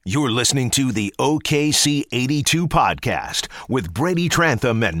You're listening to the OKC 82 podcast with Brady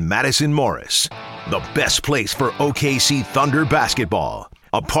Trantham and Madison Morris. The best place for OKC Thunder basketball.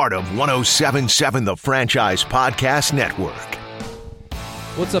 A part of 107.7 The Franchise Podcast Network.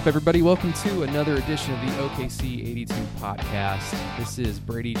 What's up, everybody? Welcome to another edition of the OKC 82 podcast. This is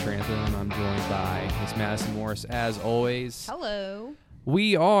Brady Trantham. I'm joined by Miss Madison Morris, as always. Hello.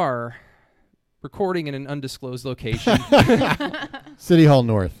 We are recording in an undisclosed location. City Hall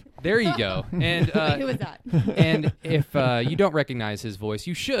North. There you go. And Who was that? And if you don't recognize his voice,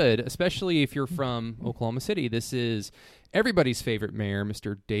 you should, especially if you're from Oklahoma City. This is everybody's favorite mayor,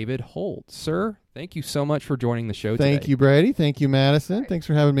 Mr. David Holt. Sir, thank you so much for joining the show today. Thank you, Brady. Thank you, Madison. Thanks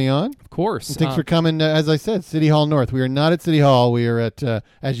for having me on. Of course. And thanks for coming, as I said, City Hall North. We are not at City Hall. We are at,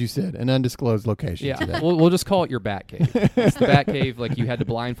 as you said, an undisclosed location today. We'll just call it your bat cave. It's the bat cave. Like, you had to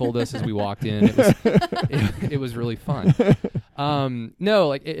blindfold us as we walked in. It was really fun.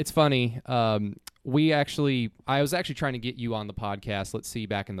 It's funny. I was actually trying to get you on the podcast, let's see,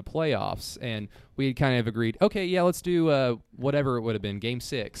 back in the playoffs, and we had kind of agreed, okay, yeah, let's do whatever it would have been, Game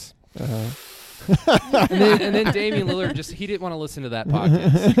 6. and then Damian Lillard he didn't want to listen to that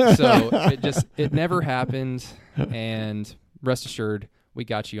podcast. So it never happened, and rest assured, we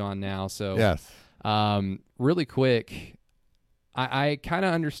got you on now. So yes. Really quick, I kind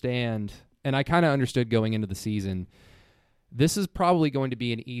of understand, and I kind of understood going into the season, this is probably going to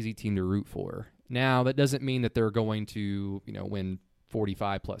be an easy team to root for. Now, that doesn't mean that they're going to, win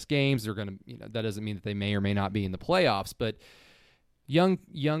 45 plus games. They're going to, that doesn't mean that they may or may not be in the playoffs, but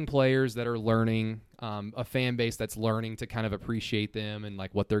young players that are learning, a fan base that's learning to kind of appreciate them and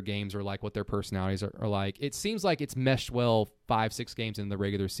like what their games are like, what their personalities are like. It seems like it's meshed well 5-6 games in the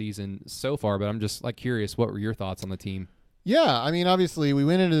regular season so far, but I'm just curious, what were your thoughts on the team? Yeah, I mean, obviously, we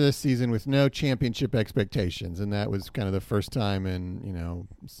went into this season with no championship expectations, and that was kind of the first time in,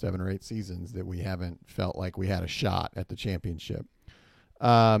 7 or 8 seasons that we haven't felt like we had a shot at the championship.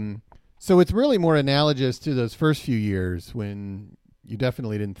 So it's really more analogous to those first few years when you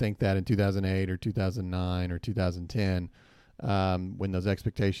definitely didn't think that in 2008 or 2009 or 2010 when those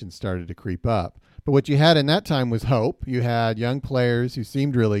expectations started to creep up. But what you had in that time was hope. You had young players who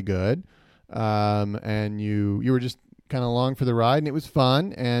seemed really good, and you were just kind of along for the ride, and it was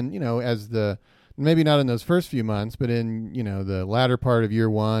fun. And maybe not in those first few months, but in the latter part of year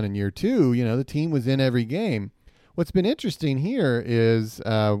 1 and year 2, the team was in every game. What's been interesting here is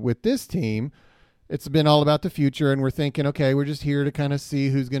with this team, it's been all about the future, and we're thinking, okay, we're just here to kind of see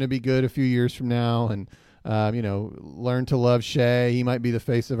who's going to be good a few years from now, and learn to love Shea. He might be the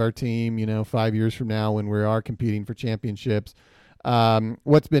face of our team 5 years from now when we are competing for championships.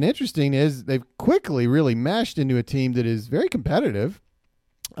 What's been interesting is they've quickly really meshed into a team that is very competitive.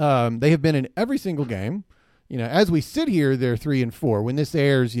 They have been in every single game. As we sit here, they're 3-4. When this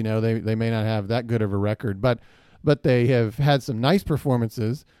airs, they may not have that good of a record, but they have had some nice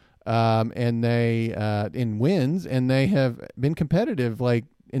performances, and they in wins, and they have been competitive like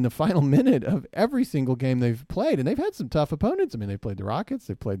in the final minute of every single game they've played, and they've had some tough opponents. I mean, they've played the Rockets,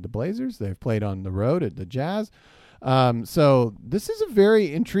 they've played the Blazers, they've played on the road at the Jazz. So this is a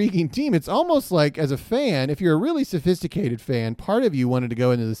very intriguing team. It's almost like, as a fan, if you're a really sophisticated fan, part of you wanted to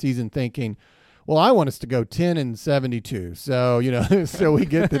go into the season thinking, well, I want us to go 10-72. So, so we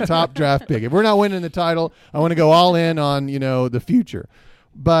get the top draft pick. If we're not winning the title, I want to go all in on, the future.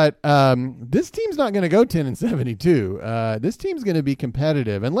 But this team's not going to go 10-72. This team's going to be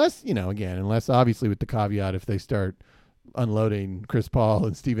competitive unless obviously with the caveat, if they start unloading Chris Paul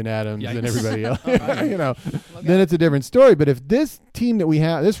and Steven Adams and everybody else, then it's a different story. But if this team that we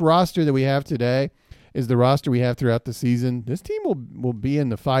have, this roster that we have today, is the roster we have throughout the season, this team will be in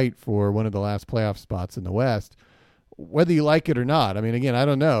the fight for one of the last playoff spots in the West, whether you like it or not. I mean, again, I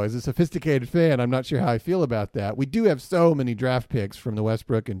don't know. As a sophisticated fan, I'm not sure how I feel about that. We do have so many draft picks from the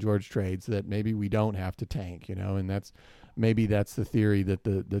Westbrook and George trades that maybe we don't have to tank, and that's the theory that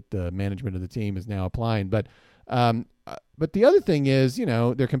the management of the team is now applying. But the other thing is,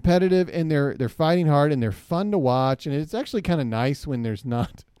 they're competitive and they're fighting hard and they're fun to watch. And it's actually kind of nice when there's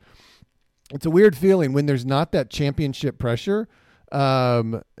not, it's a weird feeling when there's not that championship pressure.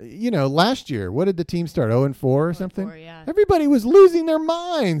 Last year, what did the team start? 0-4 or something? 0-4, yeah. Everybody was losing their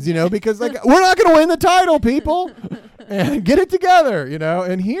minds, because we're not going to win the title, people. And get it together,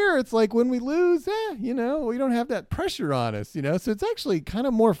 And here it's like when we lose, we don't have that pressure on us, So it's actually kind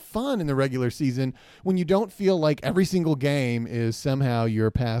of more fun in the regular season when you don't feel like every single game is somehow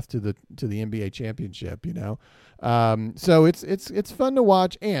your path to the NBA championship, So it's fun to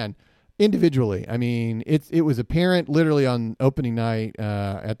watch. And individually, I mean, it was apparent literally on opening night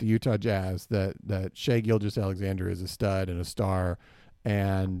at the Utah Jazz that Shai Gilgeous-Alexander is a stud and a star.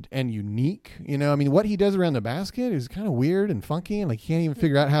 and unique. You know, I mean, what he does around the basket is kind of weird and funky, and like you can't even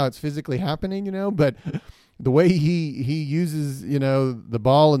figure out how it's physically happening. You know, but the way he uses, you know, the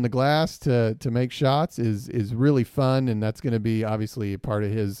ball and the glass to make shots is really fun, and that's going to be obviously a part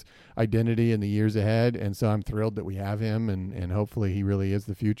of his identity in the years ahead. And so I'm thrilled that we have him, and hopefully he really is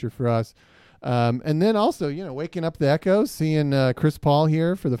the future for us. And then also, you know, waking up the Echoes, seeing Chris Paul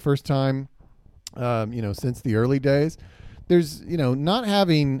here for the first time, you know, since the early days. There's, you know, not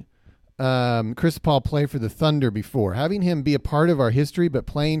having Chris Paul play for the Thunder before, having him be a part of our history, but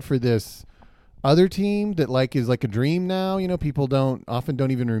playing for this other team that like is like a dream now. You know, people often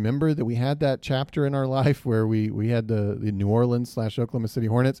don't even remember that we had that chapter in our life where we had the New Orleans / Oklahoma City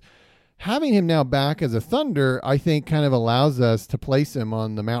Hornets. Having him now back as a Thunder, I think kind of allows us to place him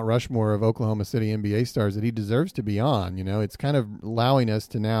on the Mount Rushmore of Oklahoma City NBA stars that he deserves to be on. You know, it's kind of allowing us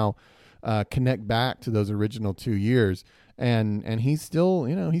to now connect back to those original 2 years. And he's still,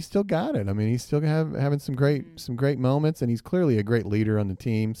 you know, he's still got it. I mean, he's still having some great moments, and he's clearly a great leader on the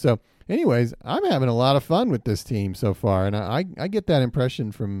team. So anyways, I'm having a lot of fun with this team so far, and I get that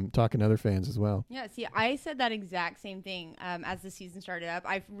impression from talking to other fans as well. Yeah, see, I said that exact same thing as the season started up.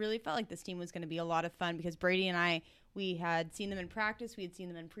 I really felt like this team was going to be a lot of fun because Brady and I, we had seen them in practice. We had seen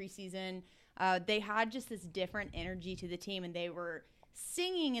them in preseason. They had just this different energy to the team, and they were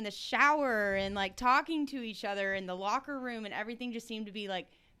singing in the shower and like talking to each other in the locker room, and everything just seemed to be like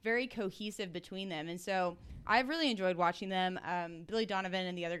very cohesive between them. And so I've really enjoyed watching them. Billy Donovan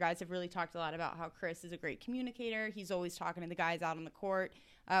and the other guys have really talked a lot about how Chris is a great communicator. He's always talking to the guys out on the court.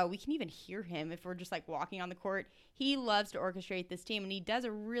 We can even hear him if we're just like walking on the court. He loves to orchestrate this team, and he does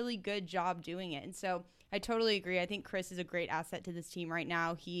a really good job doing it. And so I totally agree. I think Chris is a great asset to this team right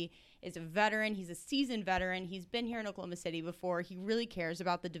now. He is a veteran. He's a seasoned veteran. He's been here in Oklahoma City before. He really cares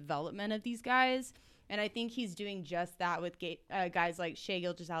about the development of these guys. And I think he's doing just that with guys like Shai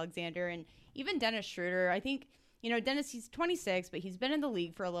Gilgeous-Alexander and even Dennis Schroeder. I think, you know, Dennis, he's 26, but he's been in the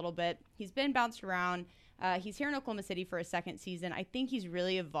league for a little bit. He's been bounced around. He's here in Oklahoma City for a second season. I think he's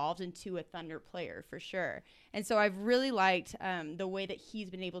really evolved into a Thunder player for sure. And so I've really liked the way that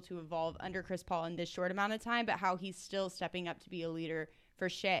he's been able to evolve under Chris Paul in this short amount of time, but how he's still stepping up to be a leader for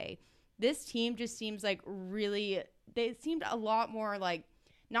Shai. This team just seems like really, they seemed a lot more like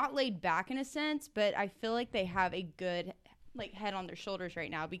not laid back in a sense, but I feel like they have a good like head on their shoulders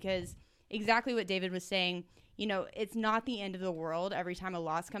right now, because exactly what David was saying, you know, it's not the end of the world every time a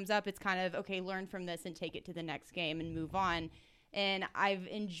loss comes up. It's kind of, okay, learn from this and take it to the next game and move on. And I've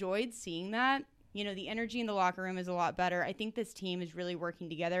enjoyed seeing that. You know, the energy in the locker room is a lot better. I think this team is really working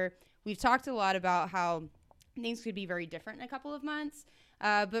together. We've talked a lot about how things could be very different in a couple of months.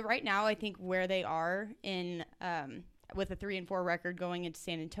 But right now, I think where they are in with a 3-4 record going into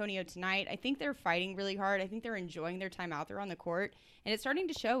San Antonio tonight, I think they're fighting really hard. I think they're enjoying their time out there on the court, and it's starting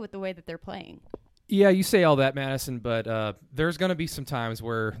to show with the way that they're playing. Yeah, you say all that, Madison, but there's going to be some times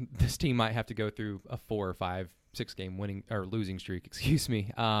where this team might have to go through a 4 or 5, 6 game winning or losing streak. Excuse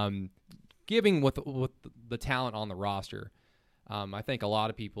me. Giving with the talent on the roster, I think a lot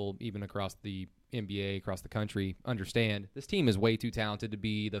of people, even across the NBA, across the country, understand this team is way too talented to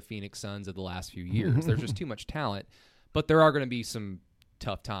be the Phoenix Suns of the last few years. There's just too much talent, but there are going to be some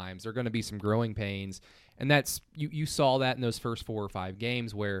tough times. There are going to be some growing pains, and that's you saw that in those first 4 or 5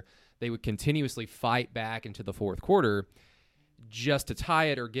 games where they would continuously fight back into the fourth quarter just to tie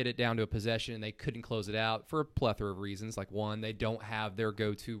it or get it down to a possession, and they couldn't close it out for a plethora of reasons. Like, one, they don't have their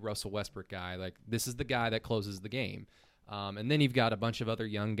go-to Russell Westbrook guy. Like, this is the guy that closes the game. And then you've got a bunch of other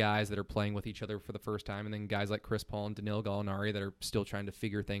young guys that are playing with each other for the first time, and then guys like Chris Paul and Danilo Gallinari that are still trying to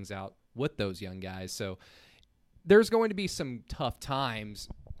figure things out with those young guys. So there's going to be some tough times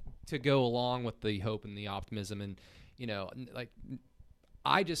to go along with the hope and the optimism. And, you know, like,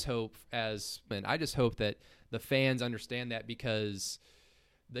 I just hope that the fans understand that, because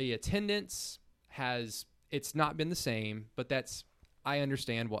the attendance it's not been the same, but I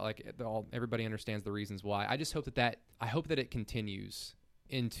understand why, like, everybody understands the reasons why. I just hope I hope that it continues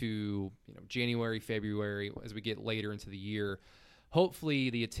into, you know, January, February, as we get later into the year. Hopefully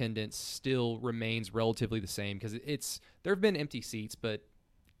the attendance still remains relatively the same, because there have been empty seats, but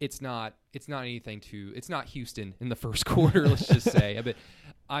it's not Houston in the first quarter, let's just say. But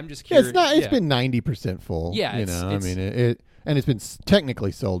I'm just curious. Yeah, it's been 90% full. Yeah, I mean, it's been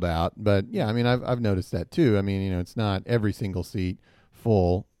technically sold out, but yeah, I mean, I've noticed that too. I mean, you know, it's not every single seat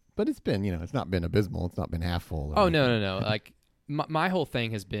full, but it's been, you know, it's not been abysmal. It's not been half full. Oh, no. Like, my whole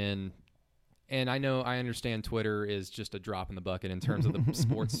thing has been, and I understand Twitter is just a drop in the bucket in terms of the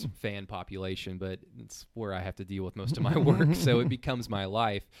sports fan population, but it's where I have to deal with most of my work, so it becomes my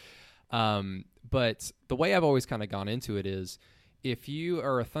life. But the way I've always kind of gone into it is, if you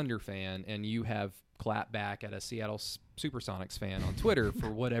are a Thunder fan and you have clapped back at a Seattle Supersonics fan on Twitter for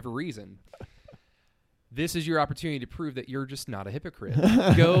whatever reason, this is your opportunity to prove that you're just not a hypocrite.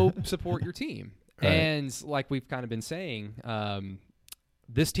 Go support your team. Right. And like we've kind of been saying,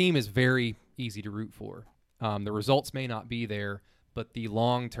 this team is very easy to root for. The results may not be there, but the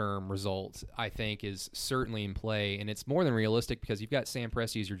long-term result, I think, is certainly in play, and it's more than realistic because you've got Sam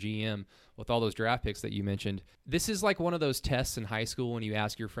Presti as your GM with all those draft picks that you mentioned. This is like one of those tests in high school when you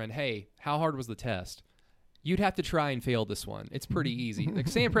ask your friend, hey, how hard was the test? You'd have to try and fail this one. It's pretty easy. Like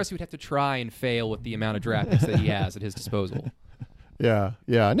Sam Presti would have to try and fail with the amount of draft picks that he has at his disposal. Yeah.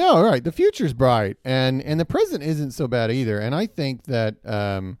 No, all right. The future's bright, and the present isn't so bad either. And I think that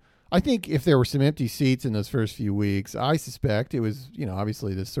I think if there were some empty seats in those first few weeks, I suspect it was,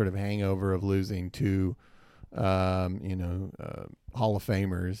 obviously this sort of hangover of losing two, Hall of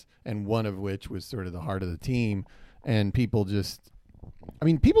Famers, and one of which was sort of the heart of the team. And people's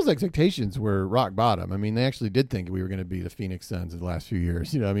expectations were rock bottom. I mean, they actually did think we were going to be the Phoenix Suns of the last few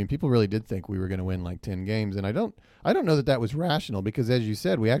years. People really did think we were going to win like 10 games. And I don't know that was rational because, as you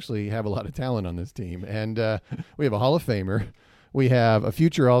said, we actually have a lot of talent on this team. And we have a Hall of Famer. We have a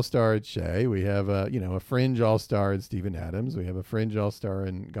future All-Star at Shea. We have a fringe All-Star in Steven Adams. We have a fringe All-Star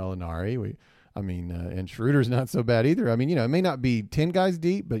in Gallinari. And Schroeder's not so bad either. It may not be 10 guys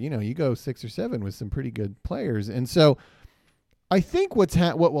deep, but you go 6 or 7 with some pretty good players. And so I think what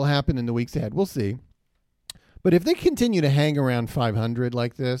will happen in the weeks ahead, we'll see. But if they continue to hang around 500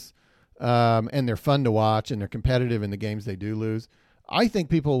 like this, and they're fun to watch and they're competitive in the games they do lose, I think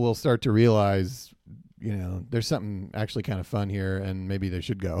people will start to realize there's something actually kind of fun here, and maybe they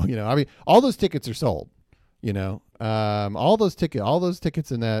should go. All those tickets are sold. All those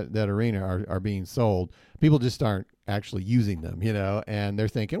tickets in that arena are being sold. People just aren't actually using them. And they're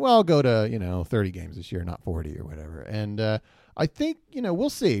thinking, well, I'll go to 30 games this year, not 40 or whatever. And I think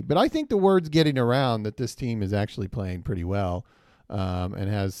we'll see. But I think the word's getting around that this team is actually playing pretty well, and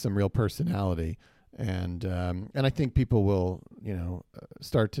has some real personality. And I think people will,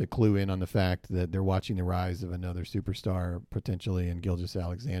 start to clue in on the fact that they're watching the rise of another superstar potentially in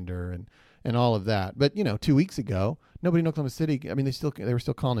Gilgeous-Alexander and all of that. But 2 weeks ago, nobody in Oklahoma City, they were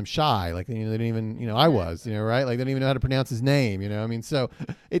still calling him Shy. Like they didn't even, I was, right? Like they didn't even know how to pronounce his name. So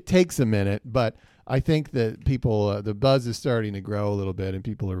it takes a minute, but I think that people, the buzz is starting to grow a little bit, and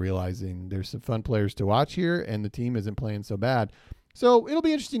people are realizing there's some fun players to watch here, and the team isn't playing so bad. So it'll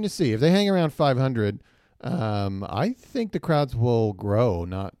be interesting to see if they hang around 500. I think the crowds will grow,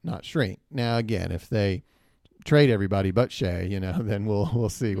 not shrink. Now, again, if they trade everybody but Shea, then we'll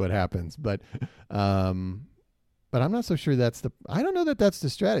see what happens. But I'm not so sure I don't know that that's the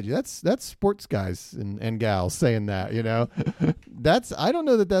strategy. That's sports guys and gals saying that. I don't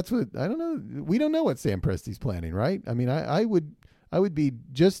know. We don't know what Sam Presti's planning, right? I would be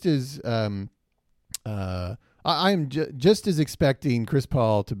just as I am just as expecting Chris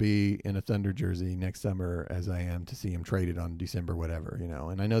Paul to be in a Thunder jersey next summer as I am to see him traded on December whatever,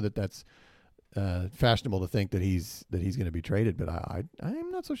 And I know that that's fashionable to think that he's going to be traded, but I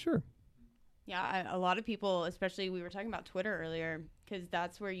am not so sure. Yeah, a lot of people, especially we were talking about Twitter earlier, because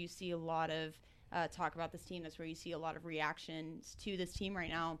that's where you see a lot of talk about this team. That's where you see a lot of reactions to this team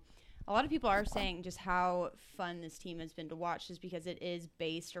right now. A lot of people are saying just how fun this team has been to watch, just because it is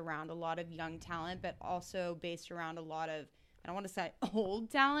based around a lot of young talent, but also based around a lot of, I don't want to say old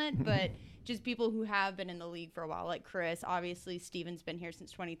talent, but just people who have been in the league for a while, like Chris. Obviously, Steven's been here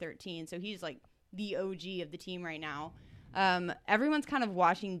since 2013, so he's like the OG of the team right now. Everyone's kind of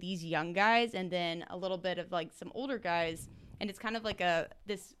watching these young guys and then a little bit of like some older guys, and it's kind of like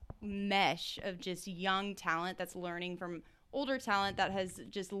this mesh of just young talent that's learning from older talent that has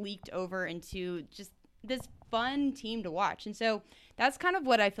just leaked over into just this fun team to watch. And so that's kind of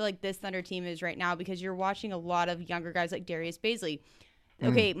what I feel like this Thunder team is right now, because you're watching a lot of younger guys like Darius Bazley.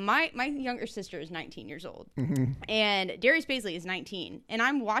 Okay, my younger sister is 19 years old, and Darius Bazley is 19, and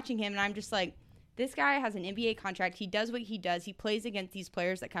I'm watching him, and I'm just like, this guy has an NBA contract. He does what he does. He plays against these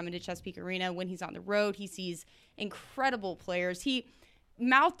players that come into Chesapeake Arena. When he's on the road, he sees incredible players. He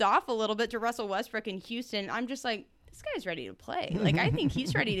mouthed off a little bit to Russell Westbrook in Houston. I'm just like, this guy's ready to play. Like, I think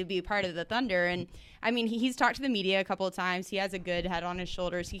he's ready to be a part of the Thunder. And, he's talked to the media a couple of times. He has a good head on his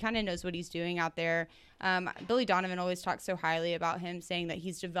shoulders. He kind of knows what he's doing out there. Billy Donovan always talks so highly about him, saying that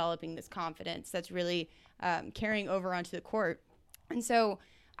he's developing this confidence that's really carrying over onto the court. And so,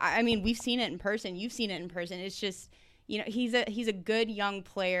 we've seen it in person. You've seen it in person. It's just, he's a good young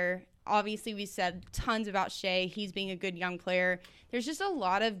player. Obviously, we said tons about Shea. He's being a good young player. There's just a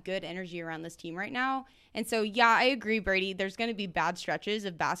lot of good energy around this team right now. And so, yeah, I agree, Brady. There's going to be bad stretches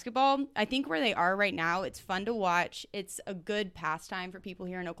of basketball. I think where they are right now, it's fun to watch. It's a good pastime for people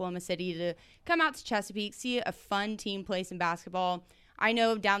here in Oklahoma City to come out to Chesapeake, see a fun team play some basketball. I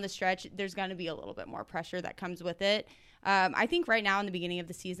know down the stretch, there's going to be a little bit more pressure that comes with it. I think right now in the beginning of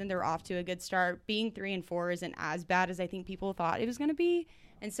the season, they're off to a good start. Being 3-4 isn't as bad as I think people thought it was going to be.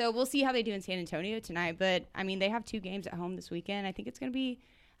 And so we'll see how they do in San Antonio tonight. But, I mean, they have 2 games at home this weekend. I think it's going to be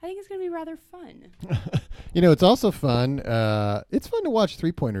rather fun. It's also fun. It's fun to watch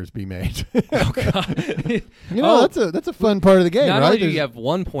 3-pointers be made. Oh, God. That's a fun part of the game, Not right? only do you have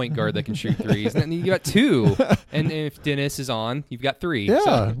one point guard that can shoot threes, and then you got 2. And if Dennis is on, you've got 3. Yeah,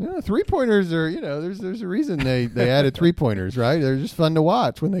 So. 3-pointers are, there's a reason they added 3-pointers, right? They're just fun to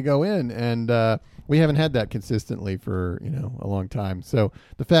watch when they go in. And we haven't had that consistently for, a long time. So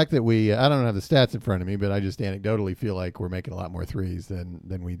the fact that I don't have the stats in front of me, but I just anecdotally feel like we're making a lot more threes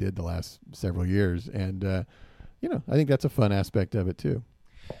than we did the last several years. And, I think that's a fun aspect of it too.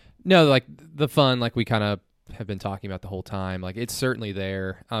 No, like the fun, like we kind of have been talking about the whole time, like it's certainly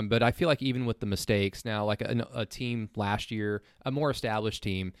there. But I feel like even with the mistakes now, like a team last year, a more established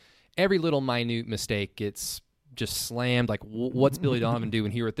team, every little minute mistake gets just slammed. Like what's Billy Donovan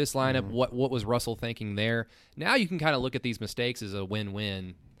doing here with this lineup? What was Russell thinking there? Now you can kind of look at these mistakes as a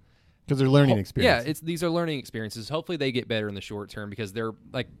win-win. Because they're learning experiences. Yeah, these are learning experiences. Hopefully they get better in the short term because there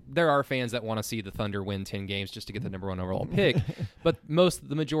are fans that want to see the Thunder win 10 games just to get the number 1 overall pick. But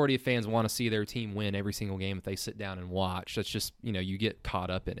the majority of fans want to see their team win every single game if they sit down and watch. That's just, you get caught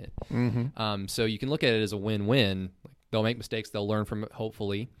up in it. Mm-hmm. So you can look at it as a win-win. They'll make mistakes. They'll learn from it,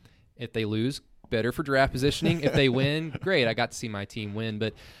 hopefully. If they lose, better for draft positioning. If they win, great. I got to see my team win.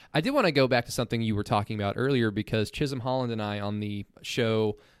 But I did want to go back to something you were talking about earlier because Chisholm Holland and I on the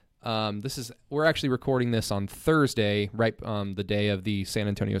show, we're actually recording this on Thursday, right the day of the San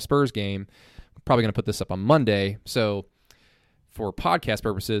Antonio Spurs game. Probably going to put this up on Monday. So for podcast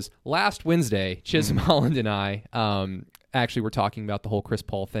purposes, last Wednesday, Chisholm Holland and I actually were talking about the whole Chris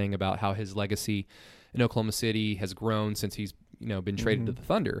Paul thing, about how his legacy in Oklahoma City has grown since he's been traded to the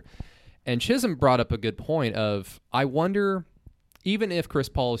Thunder. And Chisholm brought up a good point of, I wonder, even if Chris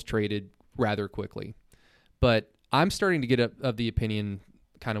Paul is traded rather quickly, but I'm starting to get of the opinion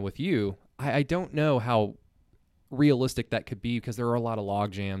kind of with you, I don't know how realistic that could be because there are a lot of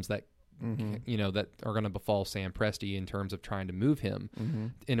log jams that, that are going to befall Sam Presti in terms of trying to move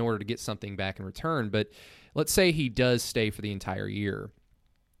him in order to get something back in return. But let's say he does stay for the entire year.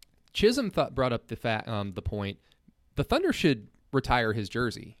 Chisholm brought up the point, the Thunder should retire his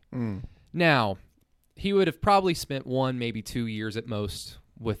jersey. Now, he would have probably spent 1, maybe 2 years at most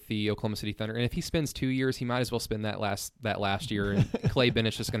with the Oklahoma City Thunder, and if he spends 2 years, he might as well spend that last year. And Clay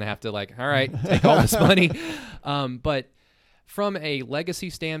Bennett's just going to have to all right, take all this money. But from a legacy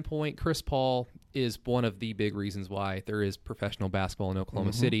standpoint, Chris Paul is one of the big reasons why there is professional basketball in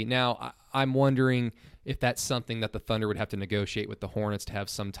Oklahoma City. Now, I'm wondering if that's something that the Thunder would have to negotiate with the Hornets to have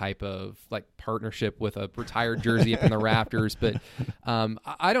some type of partnership with a retired jersey up in the rafters. But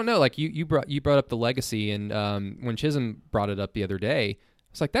I don't know. Like you brought up the legacy, and when Chisholm brought it up the other day,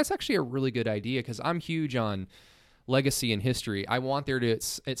 it's like that's actually a really good idea because I'm huge on legacy and history. I want there to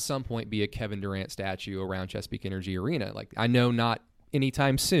at some point be a Kevin Durant statue around Chesapeake Energy Arena. Like I know not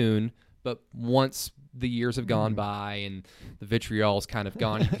anytime soon, but once the years have gone by and the vitriol's kind of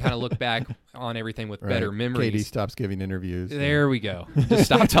gone, you can kind of look back on everything with better memories. KD stops giving interviews. There we go. Just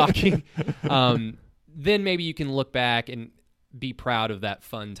stop talking. Then maybe you can look back and be proud of that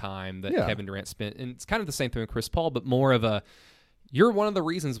fun time that Kevin Durant spent. And it's kind of the same thing with Chris Paul, but more of you're one of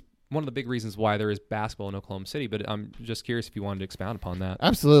the big reasons why there is basketball in Oklahoma City, but I'm just curious if you wanted to expound upon that.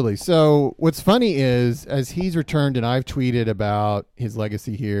 Absolutely. So what's funny is as he's returned and I've tweeted about his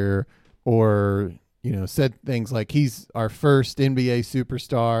legacy here or, said things like he's our first NBA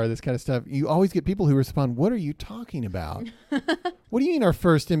superstar, this kind of stuff, you always get people who respond, what are you talking about? What do you mean our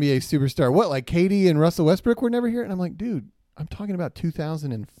first NBA superstar? What, like KD and Russell Westbrook were never here? And I'm like, dude, I'm talking about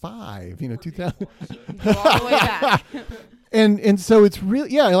 2005, 2000. Go all the way back. And so it's really,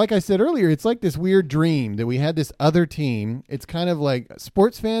 like I said earlier, it's like this weird dream that we had this other team. It's kind of like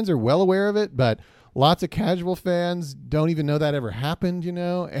sports fans are well aware of it, but lots of casual fans don't even know that ever happened,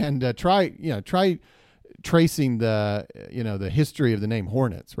 and try tracing the history of the name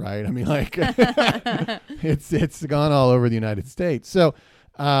Hornets, right? I mean, like it's gone all over the United States. So,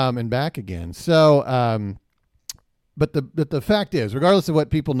 and back again. So, But the fact is, regardless of what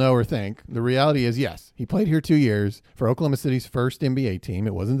people know or think, the reality is, yes, he played here 2 years for Oklahoma City's first NBA team.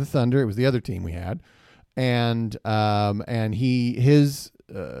 It wasn't the Thunder; it was the other team we had, and his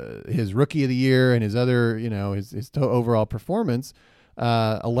his rookie of the year and his other, his overall performance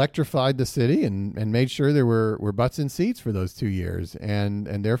electrified the city and made sure there were butts in seats for those 2 years,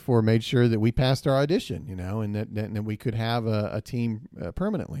 and therefore made sure that we passed our audition, and that we could have a team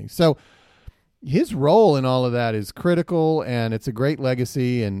permanently. So his role in all of that is critical, and it's a great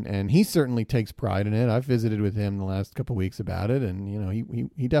legacy, and he certainly takes pride in it. I've visited with him the last couple of weeks about it, and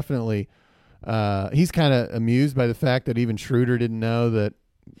he definitely he's kind of amused by the fact that even Schroeder didn't know that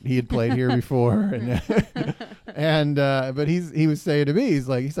he had played here before, and but he was saying to me, he's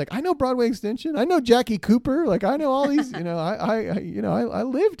like, I know Broadway Extension, I know Jackie Cooper, like I know all these, I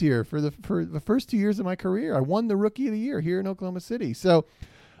lived here for the first 2 years of my career. I won the Rookie of the Year here in Oklahoma City. So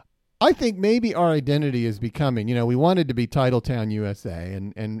I think maybe our identity is becoming, we wanted to be Titletown USA,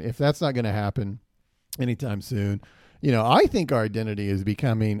 and if that's not going to happen anytime soon, I think our identity is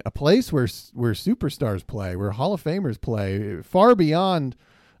becoming a place where superstars play, where Hall of Famers play, far beyond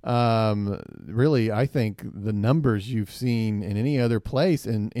really, I think, the numbers you've seen in any other place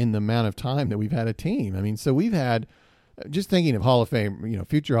in the amount of time that we've had a team. I mean, so we've had, just thinking of Hall of Fame,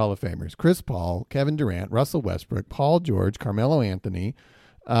 future Hall of Famers, Chris Paul, Kevin Durant, Russell Westbrook, Paul George, Carmelo Anthony,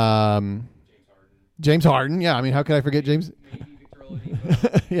 James Harden. Yeah, I mean, how could I forget James?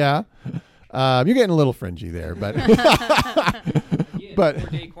 Yeah. You're getting a little fringy there, but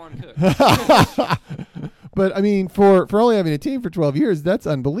but I mean, for only having a team for 12 years, that's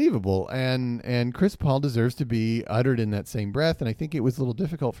unbelievable. And Chris Paul deserves to be uttered in that same breath. And I think it was a little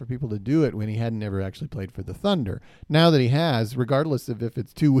difficult for people to do it when he hadn't ever actually played for the Thunder. Now that he has, regardless of if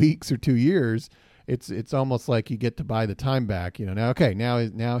it's 2 weeks or 2 years, it's almost like you get to buy the time back. Now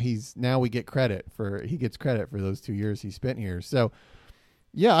we get credit he gets credit for those 2 years he spent here. So.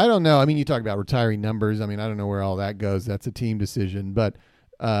 Yeah, I don't know. I mean, you talk about retiring numbers. I mean, I don't know where all that goes. That's a team decision. But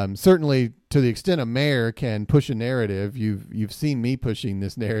certainly to the extent a mayor can push a narrative, you've seen me pushing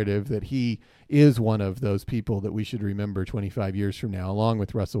this narrative that he is one of those people that we should remember 25 years from now, along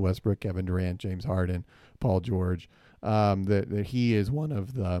with Russell Westbrook, Kevin Durant, James Harden, Paul George, that he is one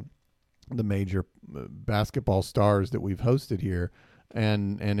of the major basketball stars that we've hosted here.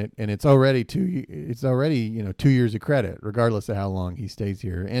 And it's already 2 years of credit, regardless of how long he stays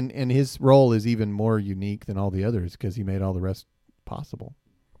here. And his role is even more unique than all the others because he made all the rest possible.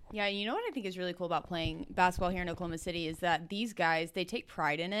 Yeah, you know what I think is really cool about playing basketball here in Oklahoma City is that these guys, they take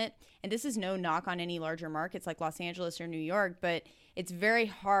pride in it. And this is no knock on any larger markets like Los Angeles or New York, but it's very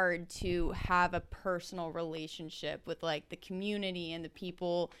hard to have a personal relationship with like the community and the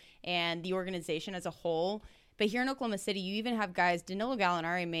people and the organization as a whole. But here in Oklahoma City, you even have guys, Danilo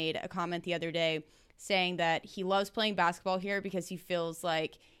Gallinari made a comment the other day saying that he loves playing basketball here because he feels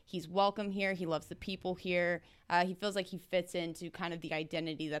like he's welcome here. He loves the people here. He feels like he fits into kind of the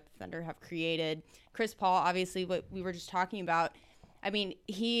identity that the Thunder have created. Chris Paul, obviously, what we were just talking about, I mean,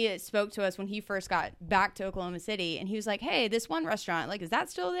 he spoke to us when he first got back to Oklahoma City, and he was like, hey, this one restaurant, like, is that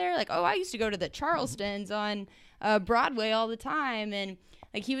still there? Like, oh, I used to go to the Charleston's on Broadway all the time, and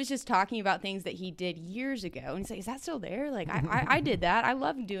like he was just talking about things that he did years ago. And he's like, is that still there? Like, I did that. I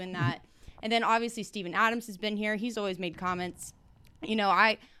love doing that. And then obviously Steven Adams has been here. He's always made comments.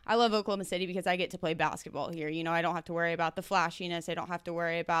 I love Oklahoma City because I get to play basketball here. I don't have to worry about the flashiness. I don't have to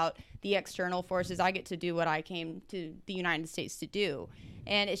worry about the external forces. I get to do what I came to the United States to do.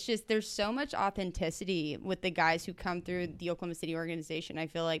 And it's just, there's so much authenticity with the guys who come through the Oklahoma City organization, I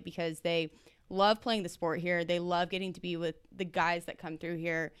feel like, because they love playing the sport here. They love getting to be with the guys that come through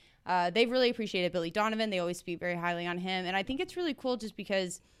here. They've really appreciated Billy Donovan. They always speak very highly on him. And I think it's really cool just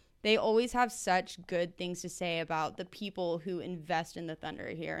because they always have such good things to say about the people who invest in the Thunder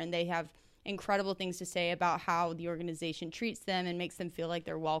here. And they have incredible things to say about how the organization treats them and makes them feel like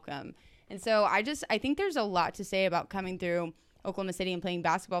they're welcome. And so I think there's a lot to say about coming through Oklahoma City and playing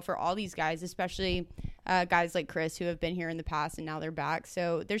basketball for all these guys, especially guys like Chris who have been here in the past and now they're back.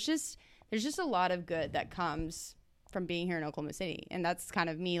 So there's just a lot of good that comes from being here in Oklahoma City. And that's kind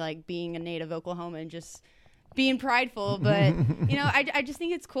of me, like, being a native Oklahoman, just being prideful. But, I just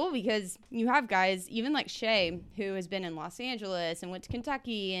think it's cool because you have guys, even like Shea, who has been in Los Angeles and went to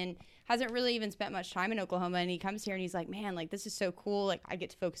Kentucky and hasn't really even spent much time in Oklahoma. And he comes here and he's like, man, like, this is so cool. Like, I get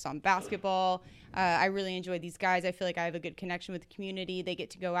to focus on basketball. I really enjoy these guys. I feel like I have a good connection with the community. They get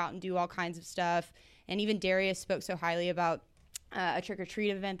to go out and do all kinds of stuff. And even Darius spoke so highly about a trick-or-treat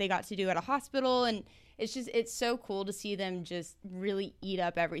event they got to do at a hospital. And it's so cool to see them just really eat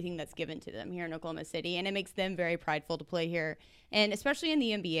up everything that's given to them here in Oklahoma City. And it makes them very prideful to play here. And especially in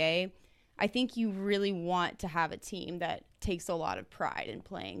the NBA, I think you really want to have a team that takes a lot of pride in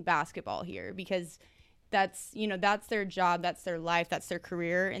playing basketball here because that's their job, that's their life, that's their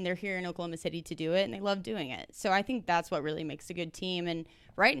career, and they're here in Oklahoma City to do it, and they love doing it. So I think that's what really makes a good team. And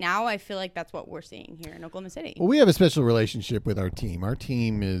right now, I feel like that's what we're seeing here in Oklahoma City. Well, we have a special relationship with our team. Our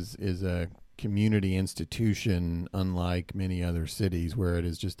team is a community institution, unlike many other cities where it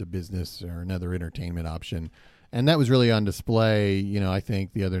is just a business or another entertainment option. And that was really on display, I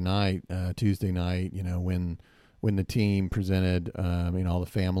think the other night, Tuesday night, when the team presented, all the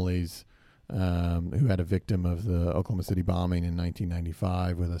families who had a victim of the Oklahoma City bombing in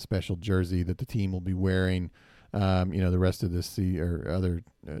 1995 with a special jersey that the team will be wearing, the rest of this or other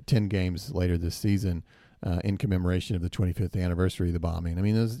 10 games later this season in commemoration of the 25th anniversary of the bombing. I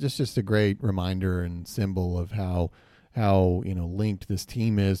mean, it was just a great reminder and symbol of how linked this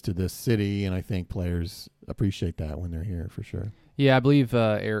team is to this city, and I think players appreciate that when they're here for sure. Yeah, I believe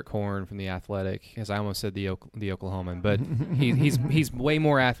Eric Horn from The Athletic, as I almost said the Oklahoman, but he's way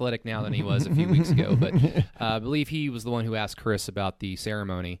more athletic now than he was a few weeks ago. But I believe he was the one who asked Chris about the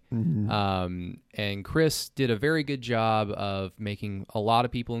ceremony. Mm-hmm. And Chris did a very good job of making a lot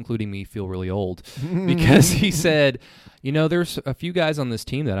of people, including me, feel really old. Because he said, there's a few guys on this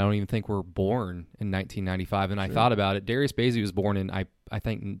team that I don't even think were born in 1995. And I thought about it. Darius Basie was born in, I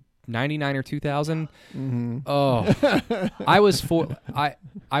think, 99 or 2000. Mm-hmm. Oh, I was born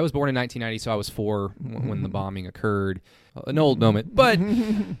in 1990, so I was 4 when the bombing occurred. An old moment, but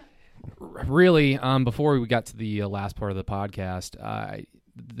really, before we got to the last part of the podcast,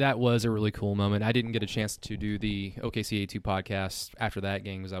 that was a really cool moment. I didn't get a chance to do the OKC82 podcast after that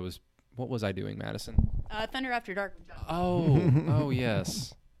game because what was I doing, Madison? Thunder After Dark. Oh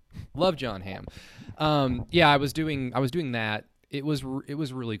yes, love John Hamm. I was doing that. It was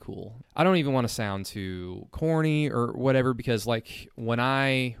really cool. I don't even want to sound too corny or whatever because when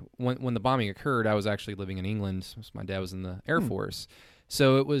the bombing occurred, I was actually living in England. My dad was in the Air Force.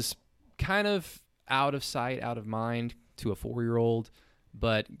 So it was kind of out of sight, out of mind to a 4-year-old.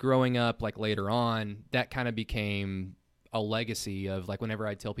 But growing up later on, that kind of became a legacy of whenever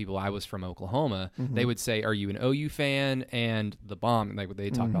I tell people I was from Oklahoma, they would say, "Are you an OU fan?" And the bomb,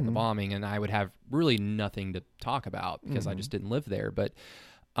 they'd talk about the bombing, and I would have really nothing to talk about because I just didn't live there. But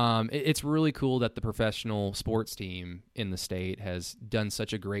it's really cool that the professional sports team in the state has done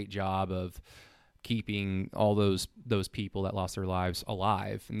such a great job of keeping all those people that lost their lives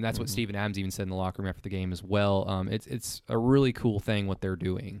alive, and that's what Steven Adams even said in the locker room after the game as well. It's a really cool thing what they're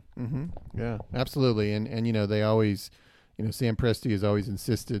doing. Yeah, absolutely, and they always. Sam Presti has always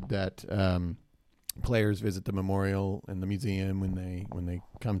insisted that players visit the memorial and the museum when they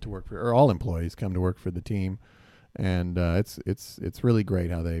come to work or all employees come to work for the team, and it's really great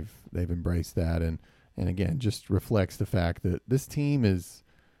how they've embraced that, and again just reflects the fact that this team is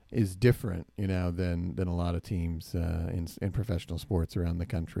different, than a lot of teams in professional sports around the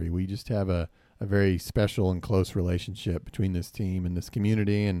country. We just have a very special and close relationship between this team and this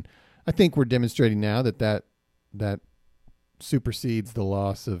community, and I think we're demonstrating now that supersedes the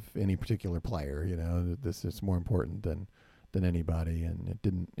loss of any particular player. That this is more important than anybody, and it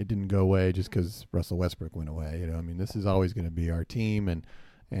didn't go away just because Russell Westbrook went away. This is always going to be our team,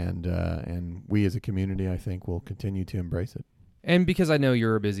 and we as a community, I think, will continue to embrace it. And because I know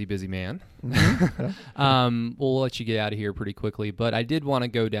you're a busy man, we'll let you get out of here pretty quickly. But I did want to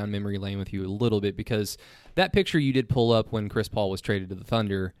go down memory lane with you a little bit because that picture you did pull up when Chris Paul was traded to the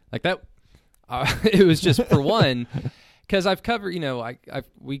Thunder, that, it was just for one. Because I've covered,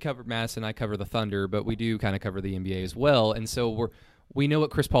 we covered Madison, I cover the Thunder, but we do kind of cover the NBA as well, and so we know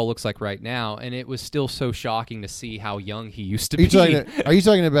what Chris Paul looks like right now, and it was still so shocking to see how young he used to be. Are you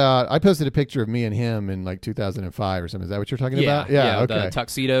talking about? I posted a picture of me and him in 2005 or something. Is that what you're talking about? Yeah. Okay. The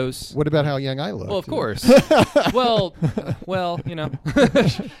tuxedos. What about how young I look? Well, of course. well.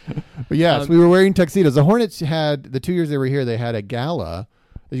 But yes, we were wearing tuxedos. The Hornets had the 2 years they were here. They had a gala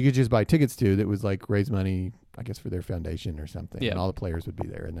that you could just buy tickets to. That was raise money, I guess, for their foundation or something. Yeah. And all the players would be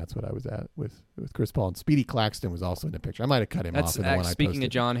there, and that's what I was at with Chris Paul. And Speedy Claxton was also in the picture. I might have cut him off in the one I posted. Speaking of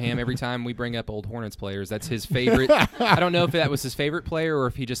John Hamm, every time we bring up old Hornets players, that's his favorite. I don't know if that was his favorite player or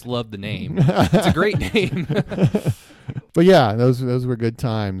if he just loved the name. It's a great name. But yeah, those were good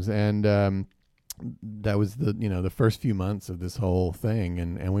times, and that was the first few months of this whole thing,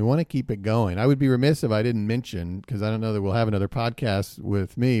 and we want to keep it going. I would be remiss if I didn't mention, because I don't know that we'll have another podcast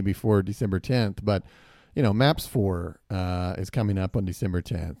with me before December 10th, but MAPS 4 is coming up on December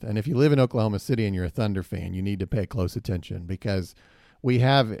 10th. And if you live in Oklahoma City and you're a Thunder fan, you need to pay close attention because we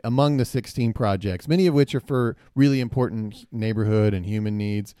have among the 16 projects, many of which are for really important neighborhood and human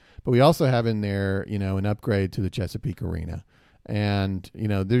needs, but we also have in there, an upgrade to the Chesapeake Arena. And,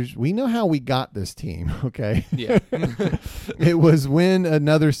 we know how we got this team, okay? Yeah. It was when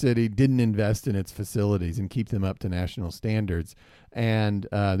another city didn't invest in its facilities and keep them up to national standards. And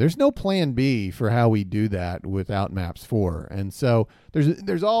there's no plan B for how we do that without MAPS 4. And so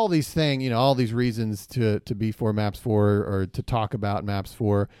there's all these things, all these reasons to be for MAPS 4 or to talk about MAPS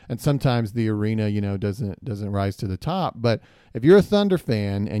 4. And sometimes the arena, doesn't rise to the top. But if you're a Thunder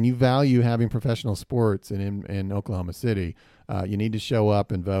fan and you value having professional sports in Oklahoma City, you need to show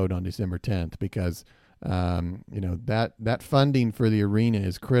up and vote on December 10th because that funding for the arena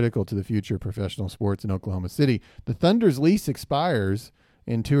is critical to the future of professional sports in Oklahoma City. The Thunder's lease expires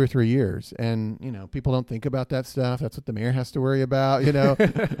in 2 or 3 years, and people don't think about that stuff. That's what the mayor has to worry about.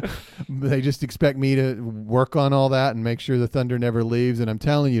 They just expect me to work on all that and make sure the Thunder never leaves. And I'm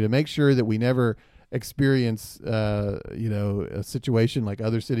telling you, to make sure that we never experience a situation like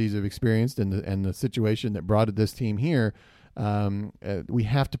other cities have experienced and the situation that brought this team here, we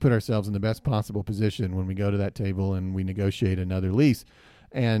have to put ourselves in the best possible position when we go to that table and we negotiate another lease.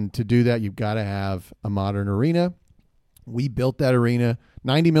 And to do that, you've got to have a modern arena. We built that arena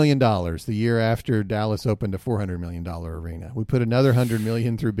 $90 million the year after Dallas opened a $400 million arena. We put another $100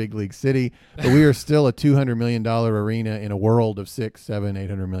 million through Big League City, but we are still a $200 million arena in a world of $600, $700,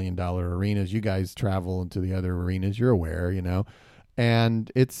 $800 million arenas. You guys travel into the other arenas, you're aware,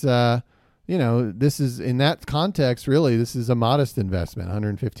 and it's, this is, in that context, really, this is a modest investment.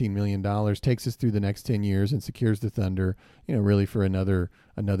 $115 million takes us through the next 10 years and secures the Thunder, really for another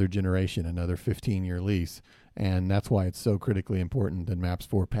generation, another 15-year lease. And that's why it's so critically important that MAPS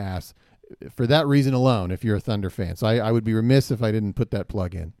 4 pass for that reason alone, if you're a Thunder fan. So I would be remiss if I didn't put that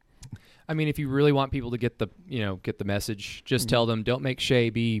plug in. I mean, if you really want people to get the message, just tell them, don't make Shea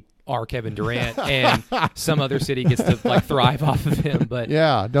be our Kevin Durant and some other city gets to thrive off of him. But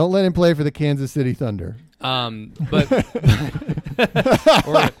yeah, don't let him play for the Kansas City Thunder. But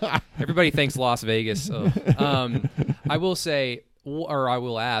everybody thinks Las Vegas. So, I will say, or I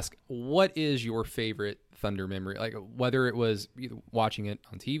will ask, what is your favorite Thunder memory? Like whether it was watching it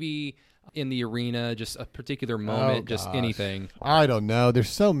on TV, in the arena, just a particular moment, just anything. I don't know. There's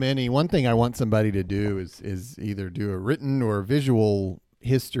so many. One thing I want somebody to do is either do a written or visual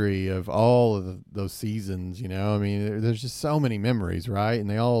history of all of those seasons. I mean, there's just so many memories, right? And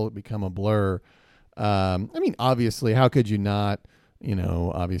they all become a blur. I mean, obviously, how could you not,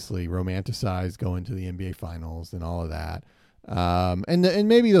 obviously romanticize going to the NBA Finals and all of that. And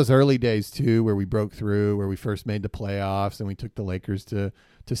maybe those early days too, where we broke through, where we first made the playoffs and we took the Lakers to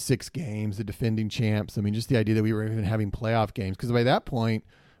 6 games, the defending champs. I mean, just the idea that we were even having playoff games, because by that point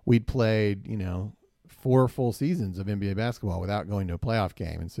we'd played, 4 full seasons of NBA basketball without going to a playoff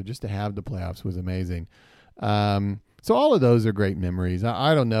game. And so just to have the playoffs was amazing. So all of those are great memories.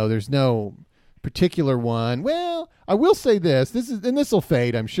 I don't know. There's no particular one. Well, I will say this will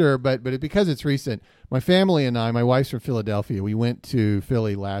fade, I'm sure, but because it's recent, my family and I, my wife's from Philadelphia, we went to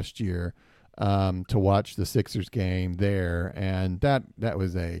Philly last year to watch the Sixers game there, and that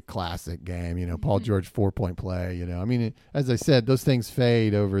was a classic game. Paul George 4-point play. I mean, as I said, those things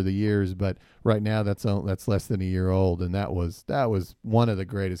fade over the years, but right now that's less than a year old, and that was one of the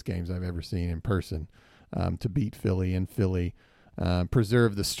greatest games I've ever seen in person. To beat Philly in Philly.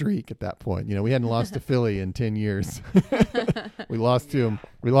 Preserve the streak at that point. We hadn't lost to Philly in 10 years. We lost to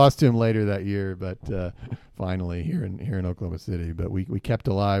him later that year, but finally here in Oklahoma City. But we kept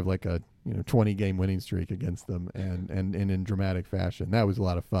alive like a 20-game winning streak against them, and in dramatic fashion. That was a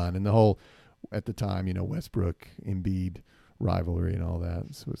lot of fun. And the whole, at the time, Westbrook, Embiid rivalry and all that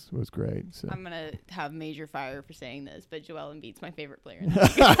was great. So I'm gonna have major fire for saying this, but Joel Embiid's my favorite player in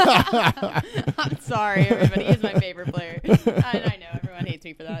the league. I'm sorry, everybody. He's my favorite player. I know everyone hates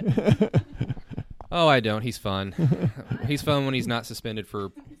me for that. Oh, I don't. He's fun. He's fun when he's not suspended for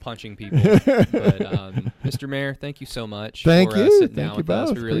punching people. But Mr. Mayor, thank you so much for sitting down with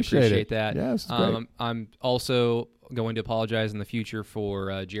us. We really appreciate that. Yeah, this is great. I'm also going to apologize in the future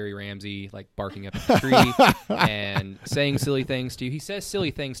for Jerry Ramsey barking up at the tree and saying silly things to you. He says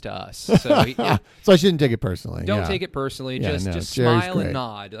silly things to us, so so I shouldn't take it personally. Don't take it personally. Just smile and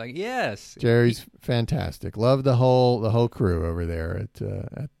nod. Yes, Jerry's fantastic. Love the whole crew over there at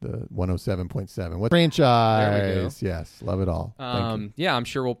the 107.7. What franchise? Yes, love it all. Yeah, I'm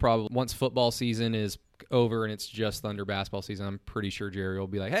sure we'll probably, once football season is over and it's just Thunder basketball season, I'm pretty sure Jerry will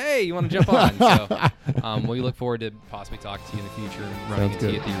be like, hey, you want to jump on? So we look forward to possibly talking to you in the future and running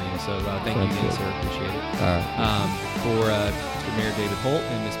into you at the arena. So thank you again, sir. Appreciate it. All right. For Mr. Mayor David Holt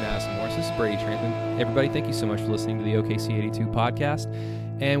and Miss Madison Morris, this is Brady Trantham. Everybody, thank you so much for listening to the OKC 82 podcast,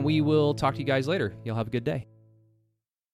 and we will talk to you guys later. You'll have a good day.